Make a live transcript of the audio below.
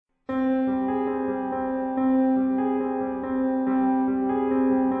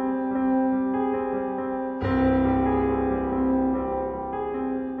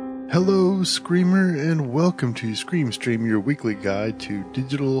Hello, Screamer, and welcome to Scream Stream, your weekly guide to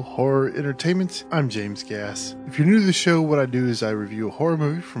digital horror entertainment. I'm James Gass. If you're new to the show, what I do is I review a horror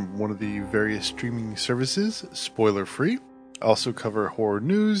movie from one of the various streaming services, spoiler-free. I also cover horror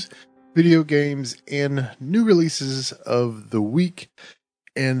news, video games, and new releases of the week.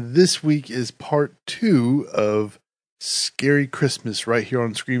 And this week is part 2 of Scary Christmas right here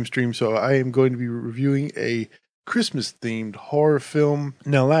on Scream Stream. So I am going to be reviewing a Christmas-themed horror film.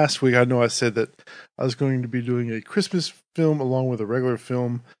 Now, last week, I know I said that I was going to be doing a Christmas film along with a regular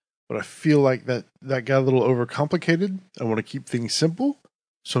film, but I feel like that got a little overcomplicated. I want to keep things simple,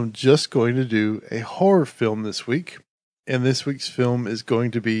 so I'm just going to do a horror film this week. And this week's film is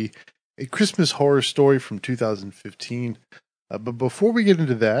going to be a Christmas horror story from 2015. But before we get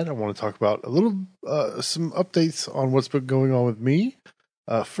into that, I want to talk about a little, some updates on what's been going on with me.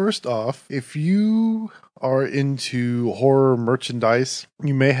 First off, if you are into horror merchandise,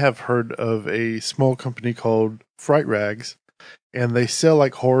 you may have heard of a small company called Fright Rags, and they sell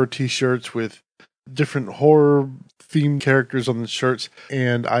like horror t-shirts with different horror themed characters on the shirts.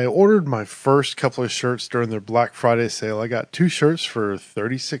 And I ordered my first couple of shirts during their Black Friday sale. I got 2 shirts for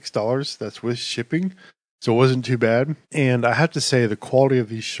 $36. That's with shipping. So it wasn't too bad. And I have to say the quality of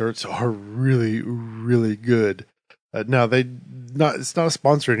these shirts are really, really good. Now, it's not a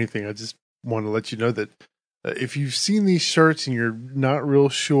sponsor or anything. I just want to let you know that if you've seen these shirts and you're not real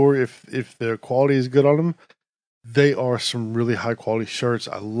sure if their quality is good on them, they are some really high quality shirts.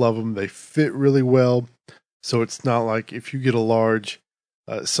 I love them. They fit really well. So it's not like if you get a large,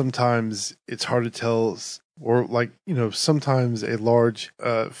 sometimes it's hard to tell, or like, sometimes a large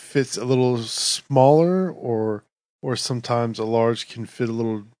fits a little smaller, or sometimes a large can fit a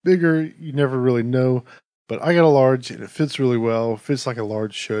little bigger. You never really know. But I got a large and it fits really well. Fits like a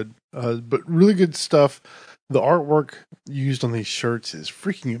large should. But really good stuff. The artwork used on these shirts is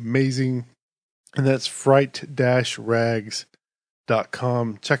freaking amazing. And that's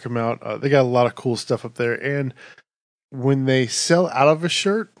fright-rags.com. Check them out. They got a lot of cool stuff up there. And when they sell out of a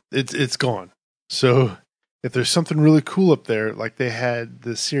shirt, it's gone. So if there's something really cool up there, like they had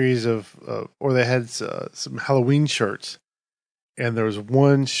the series of, or they had some Halloween shirts. And there was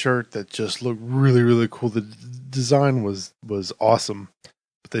one shirt that just looked really, really cool. The design was awesome,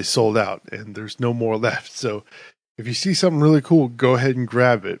 but they sold out and there's no more left. So if you see something really cool, go ahead and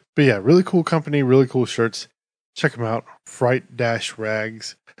grab it. But yeah, really cool company, really cool shirts. Check them out,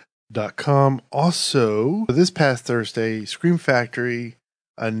 fright-rags.com. Also, this past Thursday, Scream Factory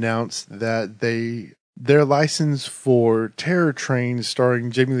announced that their license for Terror Train starring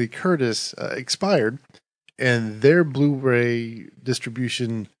Jamie Lee Curtis expired. And their Blu-ray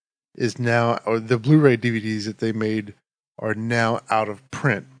distribution is now, or the Blu-ray DVDs that they made are now out of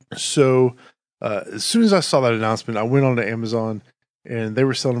print. So as soon as I saw that announcement, I went on to Amazon and they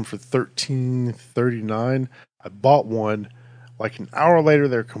were selling them for $13.39. I bought one. Like an hour later,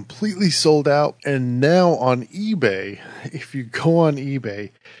 they're completely sold out. And now on eBay, if you go on eBay,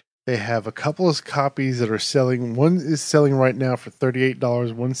 they have a couple of copies that are selling. One is selling right now for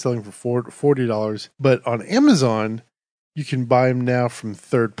 $38. One's selling for $40. But on Amazon, you can buy them now from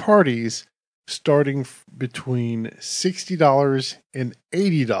third parties, starting between $60 and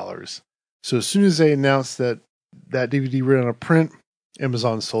 $80. So as soon as they announced that DVD ran out of print,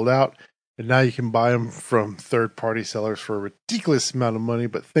 Amazon sold out. And now you can buy them from third-party sellers for a ridiculous amount of money.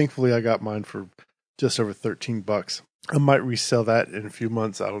 But thankfully, I got mine for just over $13. I might resell that in a few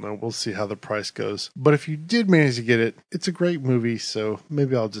months. I don't know. We'll see how the price goes. But if you did manage to get it, it's a great movie, so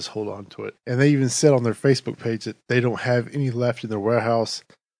maybe I'll just hold on to it. And they even said on their Facebook page that they don't have any left in their warehouse,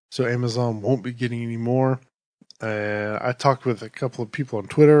 so Amazon won't be getting any more. I talked with a couple of people on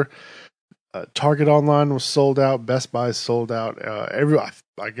Twitter. Target Online was sold out. Best Buy is sold out.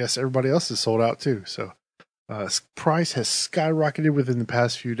 I guess everybody else is sold out too. So price has skyrocketed within the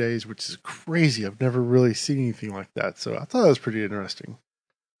past few days, which is crazy. I've never really seen anything like that. So I thought that was pretty interesting.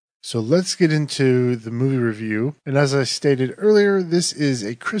 So let's get into the movie review. And as I stated earlier, this is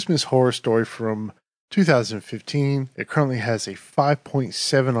a Christmas horror story from 2015. It currently has a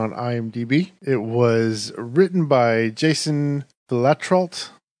 5.7 on IMDb. It was written by Jason Filiatrault,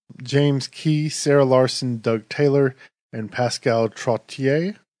 James Key, Sarah Larsen, Doug Taylor, and Pascal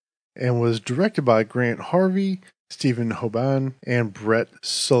Trottier, and was directed by Grant Harvey, Stephen Hoban, and Brett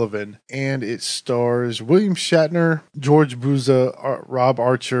Sullivan. And it stars William Shatner, George Buza, Rob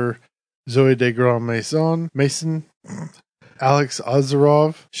Archer, Zoe Degrand Mason, Alex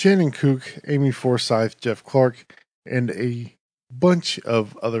Ozerov, Shannon Kook, Amy Forsyth, Jeff Clark, and a bunch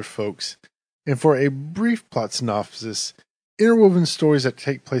of other folks. And for a brief plot synopsis, interwoven stories that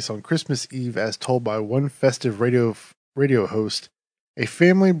take place on Christmas Eve as told by one festive radio host A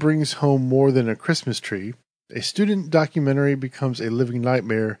family brings home more than a Christmas tree. A student documentary becomes a living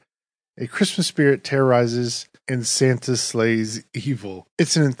nightmare. A Christmas spirit terrorizes, and Santa slays evil.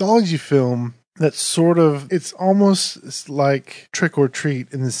 It's an anthology film that's it's almost like Trick or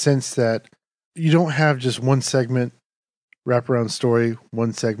Treat in the sense that you don't have just one segment, wraparound story,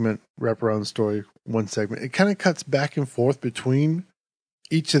 one segment, wraparound story, one segment. It kind of cuts back and forth between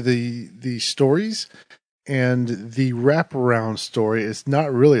each of the stories, and the wraparound story is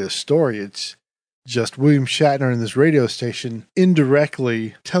not really a story. It's just William Shatner and this radio station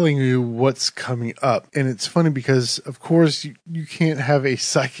indirectly telling you what's coming up. And it's funny because, of course, you can't have a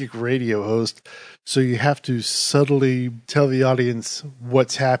psychic radio host, so you have to subtly tell the audience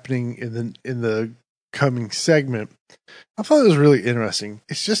what's happening in the coming segment. I thought it was really interesting.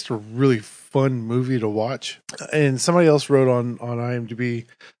 It's just a really fun movie to watch. And somebody else wrote on IMDb,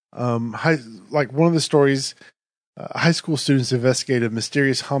 one of the stories, high school students investigate a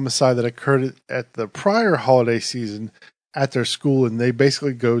mysterious homicide that occurred at the prior holiday season at their school, and they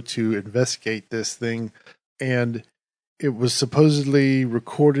basically go to investigate this thing. And it was supposedly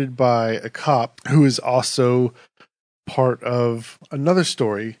recorded by a cop who is also part of another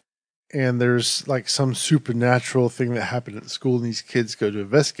story. And there's like some supernatural thing that happened at the school, and these kids go to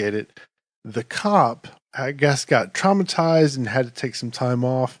investigate it. The cop, I guess, got traumatized and had to take some time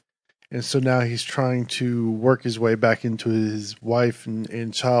off. And so now he's trying to work his way back into his wife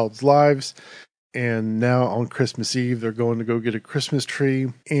and child's lives. And now on Christmas Eve, they're going to go get a Christmas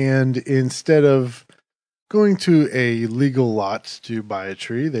tree. And instead of going to a legal lot to buy a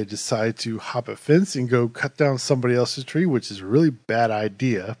tree, they decide to hop a fence and go cut down somebody else's tree, which is a really bad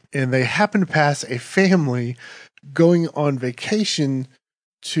idea. And they happen to pass a family going on vacation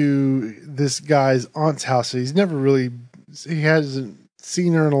to this guy's aunt's house. He hasn't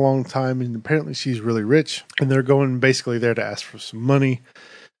seen her in a long time, and apparently she's really rich, and they're going basically there to ask for some money.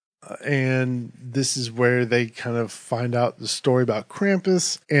 And this is where they kind of find out the story about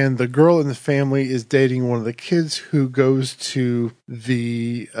Krampus. And the girl in the family is dating one of the kids who goes to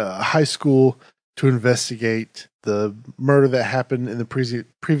the high school to investigate the murder that happened in the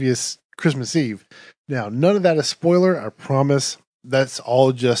previous Christmas Eve. Now, none of that is spoiler, I promise. That's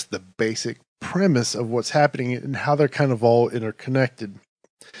all just the basic premise of what's happening and how they're kind of all interconnected.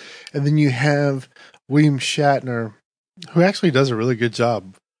 And then you have William Shatner, who actually does a really good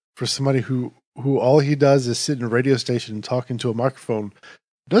job for somebody who all he does is sit in a radio station and talk into a microphone.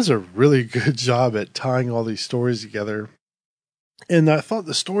 Does a really good job at tying all these stories together. And I thought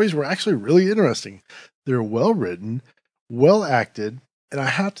the stories were actually really interesting. They're well written, well acted, and I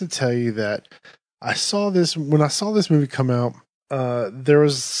have to tell you that when I saw this movie come out, there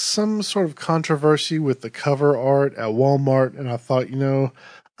was some sort of controversy with the cover art at Walmart, and I thought,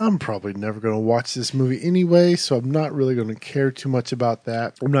 I'm probably never going to watch this movie anyway, so I'm not really going to care too much about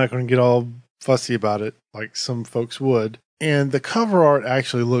that. I'm not going to get all fussy about it like some folks would. And the cover art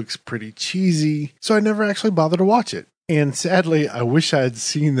actually looks pretty cheesy, so I never actually bothered to watch it. And sadly, I wish I had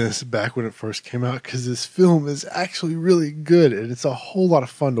seen this back when it first came out, because this film is actually really good and it's a whole lot of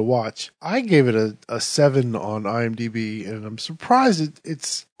fun to watch. I gave it a 7 on IMDb, and I'm surprised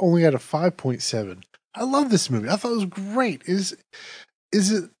it's only at a 5.7. I love this movie. I thought it was great. Is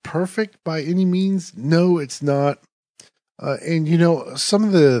it perfect by any means? No, it's not. And some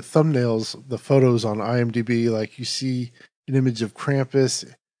of the thumbnails, the photos on IMDb, like you see an image of Krampus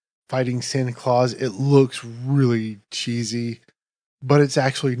fighting Santa Claus. It looks really cheesy, but it's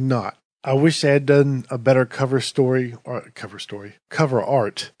actually not. I wish they had done a better cover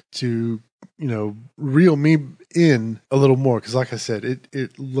art to, reel me in a little more. Cause like I said,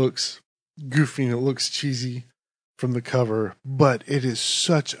 it looks goofy and it looks cheesy from the cover, but it is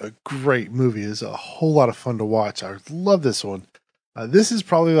such a great movie. It's a whole lot of fun to watch. I love this one. This is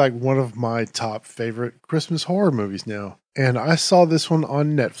probably like one of my top favorite Christmas horror movies now. And I saw this one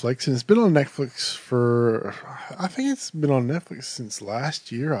on Netflix, and it's been on Netflix I think it's been on Netflix since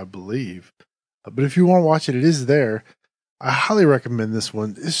last year, I believe. But if you want to watch it, it is there. I highly recommend this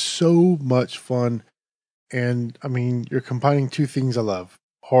one. It's so much fun. And I mean, you're combining two things I love,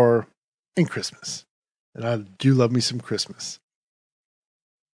 horror and Christmas. And I do love me some Christmas.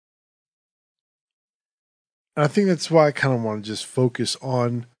 And I think that's why I kind of want to just focus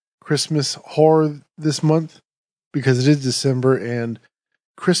on Christmas horror this month, because it is December, and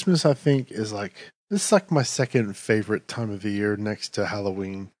Christmas, I think, it's like my second favorite time of the year next to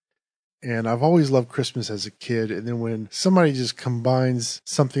Halloween. And I've always loved Christmas as a kid. And then when somebody just combines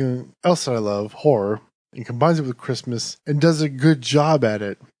something else that I love, horror, and combines it with Christmas and does a good job at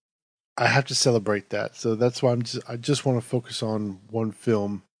it, I have to celebrate that. So that's why I just want to focus on one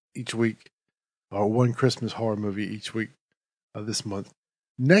film each week, or one Christmas horror movie each week. this month.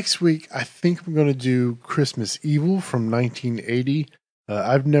 Next week, I think I'm going to do Christmas Evil from 1980.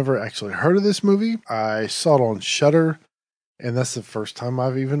 I've never actually heard of this movie. I saw it on Shudder, and that's the first time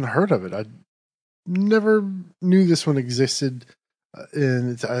I've even heard of it. I never knew this one existed,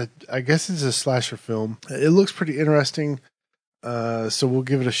 and I guess it's a slasher film. It looks pretty interesting, so we'll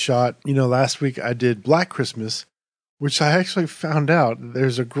give it a shot. Last week I did Black Christmas, which I actually found out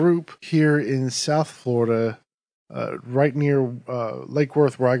there's a group here in South Florida, right near Lake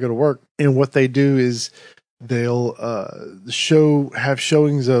Worth, where I go to work. And what they do is they'll have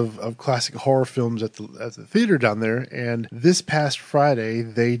showings of classic horror films at the theater down there. And this past Friday,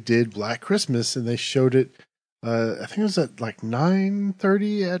 they did Black Christmas, and they showed it. I think it was at like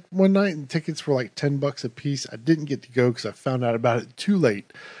 9:30 at one night, and tickets were like $10 a piece. I didn't get to go because I found out about it too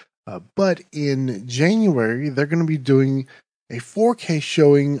late. But in January, they're going to be doing a 4K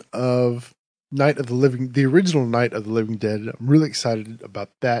showing of the original Night of the Living Dead. I'm really excited about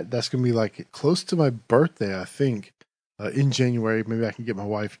that. That's going to be like close to my birthday, I think, in January. Maybe I can get my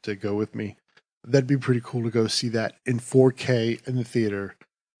wife to go with me. That'd be pretty cool to go see that in 4K in the theater,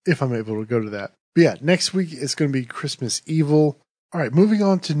 if I'm able to go to that. But yeah, next week it's going to be Christmas Evil. All right, moving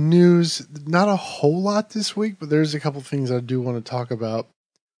on to news. Not a whole lot this week, but there's a couple things I do want to talk about.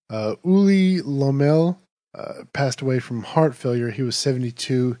 Ulli Lommel passed away from heart failure. He was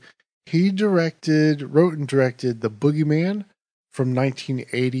 72. He wrote and directed The Boogeyman from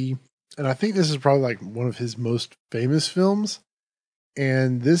 1980. And I think this is probably like one of his most famous films.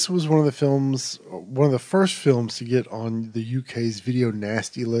 And this was one of the first films to get on the UK's video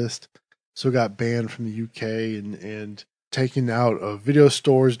nasty list. So it got banned from the UK and taken out of video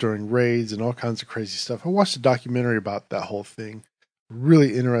stores during raids and all kinds of crazy stuff. I watched a documentary about that whole thing.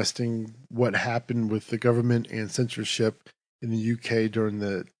 Really interesting what happened with the government and censorship in the UK during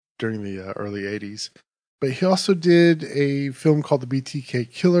the early 80s. But he also did a film called The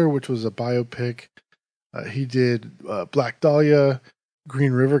BTK Killer, which was a biopic. He did Black Dahlia,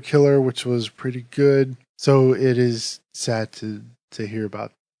 Green River Killer, which was pretty good. So it is sad to hear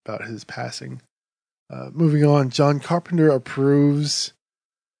about his passing. Moving on, John Carpenter approves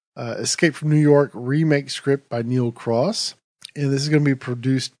Escape from New York remake script by Neil Cross. And this is going to be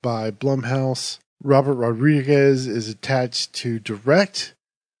produced by Blumhouse. Robert Rodriguez is attached to direct,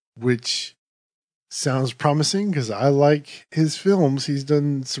 which sounds promising because I like his films. He's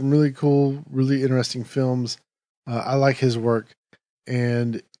done some really cool, really interesting films. I like his work.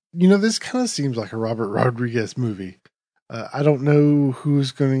 And, this kind of seems like a Robert Rodriguez movie. I don't know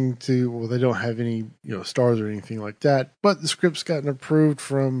who's going to, well, they don't have any, stars or anything like that, but the script's gotten approved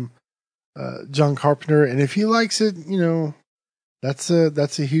from John Carpenter. And if he likes it, that's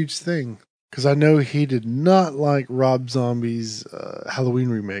a huge thing, because I know he did not like Rob Zombie's Halloween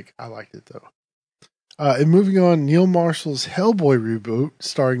remake. I liked it though. And moving on, Neil Marshall's Hellboy reboot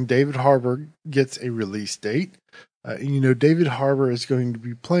starring David Harbour gets a release date. David Harbour is going to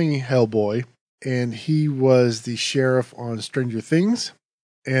be playing Hellboy, and he was the sheriff on Stranger Things.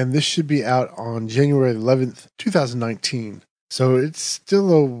 And this should be out on January 11th, 2019. So it's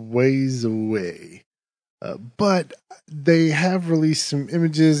still a ways away. But they have released some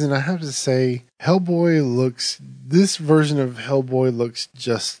images, and I have to say, this version of Hellboy looks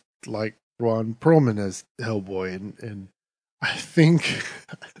just like Ron Perlman as Hellboy. And I think,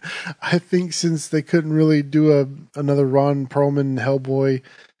 since they couldn't really do another Ron Perlman Hellboy,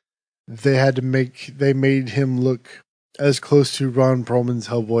 they made him look as close to Ron Perlman's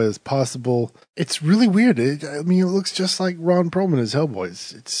Hellboy as possible. It's really weird. It looks just like Ron Perlman as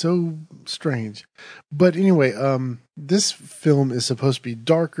Hellboy. It's so strange. But anyway, this film is supposed to be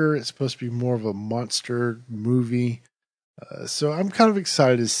darker. It's supposed to be more of a monster movie. So I'm kind of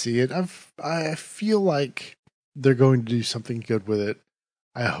excited to see it. I feel like they're going to do something good with it.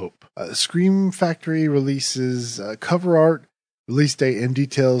 I hope. Scream Factory releases cover art, release date, and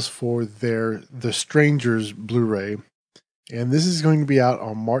details for their The Strangers Blu-ray. And this is going to be out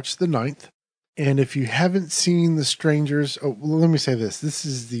on March the 9th. And if you haven't seen The Strangers, let me say this. This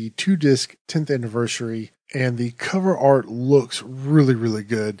is the 2-disc 10th anniversary, and the cover art looks really, really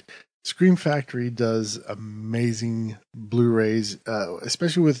good. Scream Factory does amazing Blu-rays,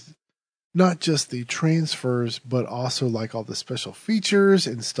 especially with not just the transfers, but also like all the special features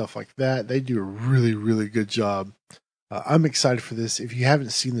and stuff like that. They do a really, really good job. I'm excited for this. If you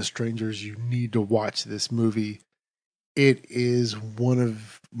haven't seen The Strangers, you need to watch this movie. It is one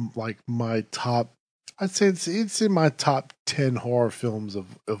of my top, I'd say it's in my top 10 horror films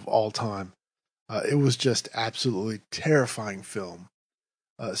of all time. It was just absolutely terrifying film.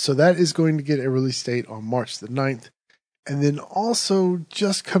 So that is going to get a release date on March the 9th. And then also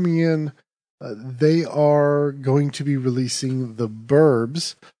just coming in, They are going to be releasing The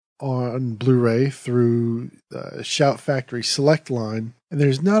Burbs on Blu-ray through Shout Factory Select line. And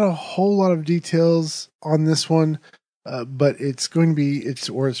there's not a whole lot of details on this one, but it's going to be, it's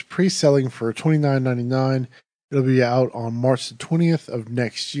pre-selling for $29.99. It'll be out on March the 20th of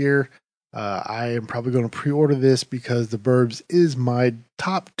next year. I am probably going to pre-order this because The Burbs is my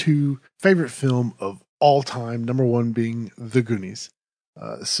top 2 favorite film of all time. Number 1 being The Goonies.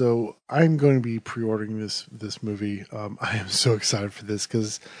 So I'm going to be pre-ordering this movie. I am so excited for this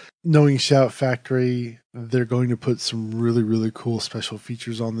because knowing Shout Factory, they're going to put some really, really cool special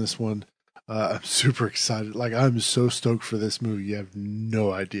features on this one. I'm super excited. Like, I'm so stoked for this movie. You have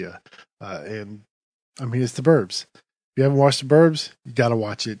no idea. And I mean, it's The Burbs. If you haven't watched The Burbs, you got to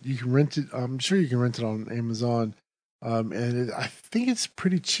watch it. You can rent it. I'm sure you can rent it on Amazon. I think it's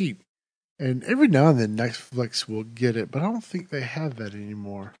pretty cheap. And every now and then Netflix will get it, but I don't think they have that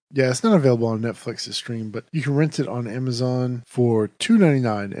anymore. Yeah, it's not available on Netflix to stream, but you can rent it on Amazon for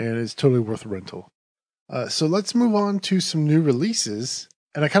 $2.99, and it's totally worth a rental. So let's move on to some new releases.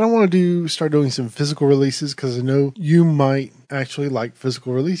 And I kind of want to start doing some physical releases because I know you might actually like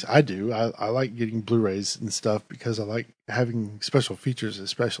physical release. I do. I like getting Blu-rays and stuff because I like having special features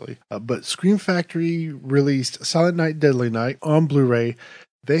especially. But Scream Factory released Silent Night, Deadly Night on Blu-ray.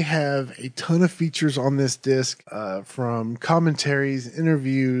 They have a ton of features on this disc, from commentaries,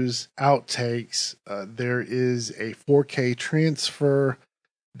 interviews, outtakes. There is a 4K transfer.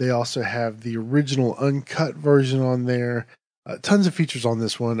 They also have the original uncut version on there. Tons of features on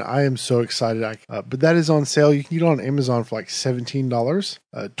this one. I am so excited. But that is on sale. You can get it on Amazon for like $17.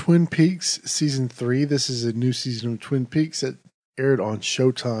 Twin Peaks Season 3. This is a new season of Twin Peaks that aired on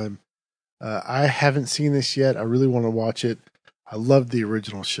Showtime. I haven't seen this yet. I really want to watch it. I love the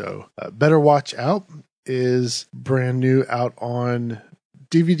original show. Better Watch Out is brand new, out on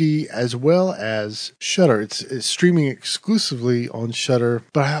DVD as well as Shudder. It's streaming exclusively on Shudder,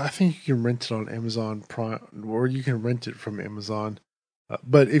 but I think you can rent it on Amazon Prime, or you can rent it from Amazon.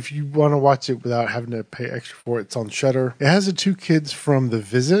 But if you want to watch it without having to pay extra for it, it's on Shudder. It has the 2 kids from The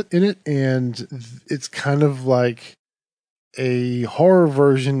Visit in it, and it's kind of like a horror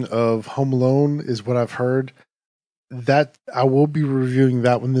version of Home Alone is what I've heard. That I will be reviewing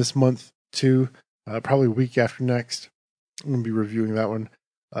that one this month too, probably week after next. I'm going to be reviewing that one.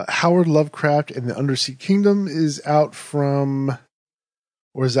 Howard Lovecraft and the Undersea Kingdom is out on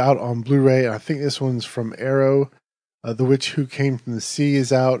Blu-ray. I think this one's from Arrow. The Witch Who Came from the Sea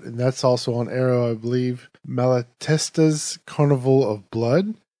is out, and that's also on Arrow, I believe. Malatesta's Carnival of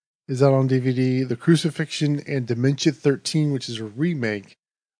Blood is out on DVD. The Crucifixion and Dementia 13, which is a remake,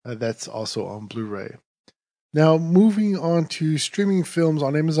 that's also on Blu-ray. Now, moving on to streaming films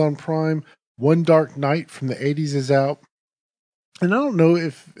on Amazon Prime, One Dark Night from the 80s is out. And I don't know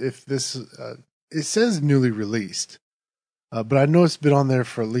if this, it says newly released, but I know it's been on there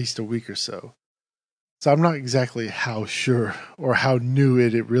for at least a week or so. So I'm not exactly how sure or how new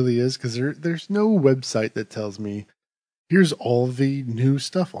it really is, because there's no website that tells me, here's all the new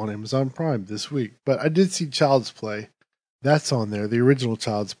stuff on Amazon Prime this week. But I did see Child's Play. That's on there, the original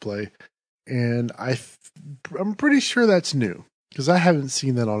Child's Play. And I'm pretty sure that's new because I haven't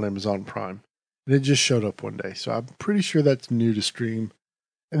seen that on Amazon Prime, and it just showed up one day. So I'm pretty sure that's new to stream.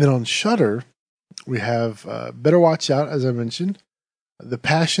 And then on Shudder, we have Better Watch Out, as I mentioned, The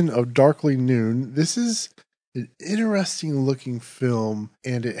Passion of Darkly Noon. This is an interesting looking film,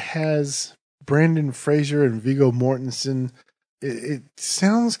 and it has Brandon Fraser and Viggo Mortensen. It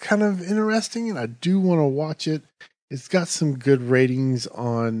sounds kind of interesting, and I do want to watch it. It's got some good ratings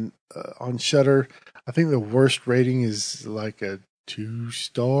on Shudder. I think the worst rating is like a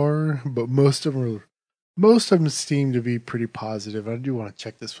 2-star, but most of them seem to be pretty positive. I do want to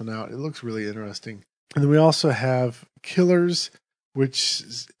check this one out. It looks really interesting. And then we also have Killers, which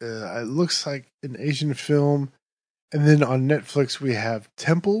it looks like an Asian film. And then on Netflix we have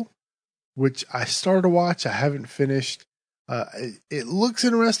Temple, which I started to watch. I haven't finished. It looks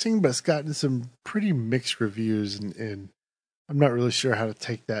interesting, but it's gotten some pretty mixed reviews, and I'm not really sure how to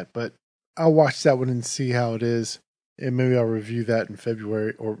take that, but I'll watch that one and see how it is, and maybe I'll review that in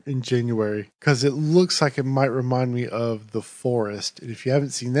February or in January, because it looks like it might remind me of The Forest, and if you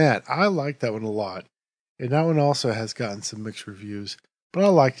haven't seen that, I like that one a lot, and that one also has gotten some mixed reviews, but I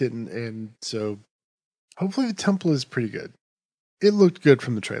liked it, and so hopefully The Temple is pretty good. It looked good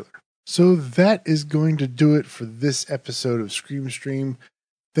from the trailer. So that is going to do it for this episode of Scream Stream.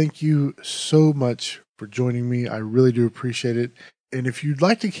 Thank you so much for joining me. I really do appreciate it. And if you'd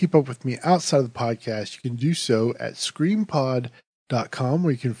like to keep up with me outside of the podcast, you can do so at screampod.com. StoryWritten.com,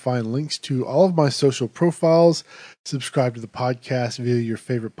 where you can find links to all of my social profiles, subscribe to the podcast via your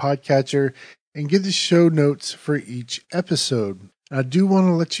favorite podcatcher, and get the show notes for each episode. I do want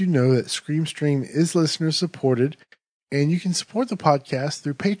to let you know that ScreamStream is listener supported, and you can support the podcast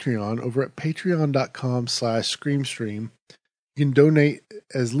through Patreon over at patreon.com/ScreamStream. You can donate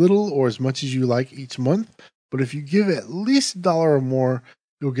as little or as much as you like each month, but if you give at least $1 or more,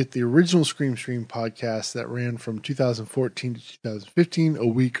 you'll get the original ScreamStream podcast that ran from 2014 to 2015 a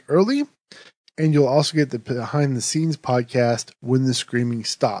week early, and you'll also get the behind-the-scenes podcast When the Screaming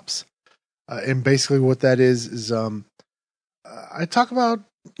Stops. And basically what that is I talk about,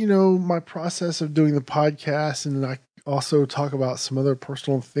 my process of doing the podcast, and I also talk about some other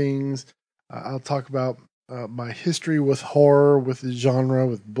personal things. I'll talk about my history with horror, with the genre,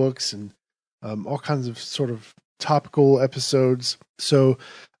 with books, and all kinds of sort of topical episodes. So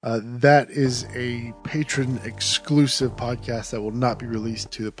that is a patron exclusive podcast that will not be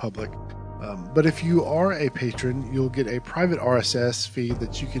released to the public. But if you are a patron, you'll get a private RSS feed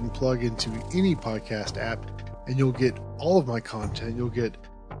that you can plug into any podcast app, and you'll get all of my content. You'll get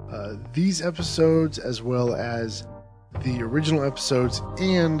these episodes as well as the original episodes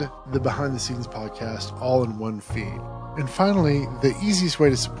and the behind the scenes podcast all in one feed. And finally, the easiest way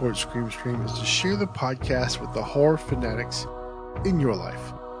to support ScreamStream is to share the podcast with the horror fanatics in your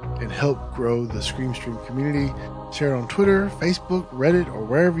life and help grow the ScreamStream community. Share it on Twitter, Facebook, Reddit, or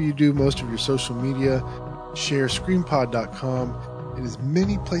wherever you do most of your social media. Share screampod.com in as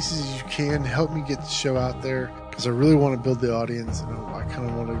many places as you can. Help me get the show out there, because I really want to build the audience, and I kind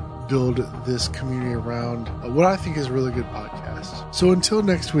of want to build this community around what I think is a really good podcast. So until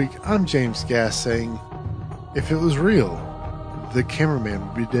next week, I'm James Gass saying, if it was real, the cameraman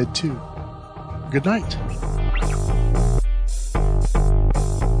would be dead too. Good night.